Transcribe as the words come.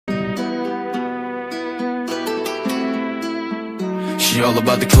She all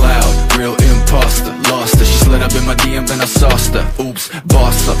about the cloud, real imposter. Lost her, she slid up in my DM, then I sauced her. Oops,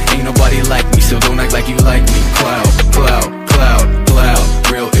 boss up, ain't nobody like me, so don't act like you like me. Cloud, cloud, cloud,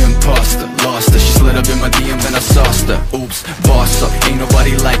 cloud, real imposter. Lost her, she slid up in my DM, then I sauced her. Oops, boss up, ain't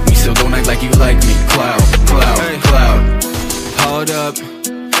nobody like me, so don't act like you like me. Cloud, cloud, cloud. Hold up,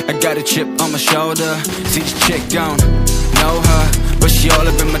 I got a chip on my shoulder. See this chick, don't know her, but she all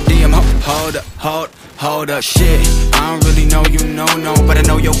up in my DM. Hold up, shit, I don't really know you, no, but I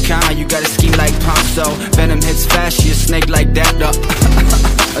know your kind, you got a scheme like Ponzo. Venom hits fast, she a snake like that, though.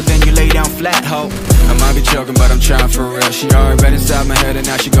 Then you lay down flat, ho. I might be joking, but I'm trying for real. She already read inside my head and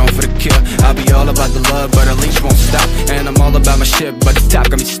now she going for the kill. I'll be all about the love, but her leash won't stop. And I'm all about my shit, but the top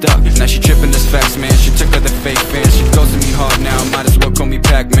got me stuck. Now she tripping this facts, man, she took her the fake fans. She goes to me hard now, might as well call me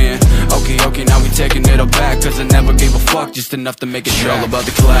Pac-Man. Okay, now we taking it all back, cause I never gave a fuck, just enough to make it. She all about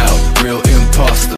the cloud, real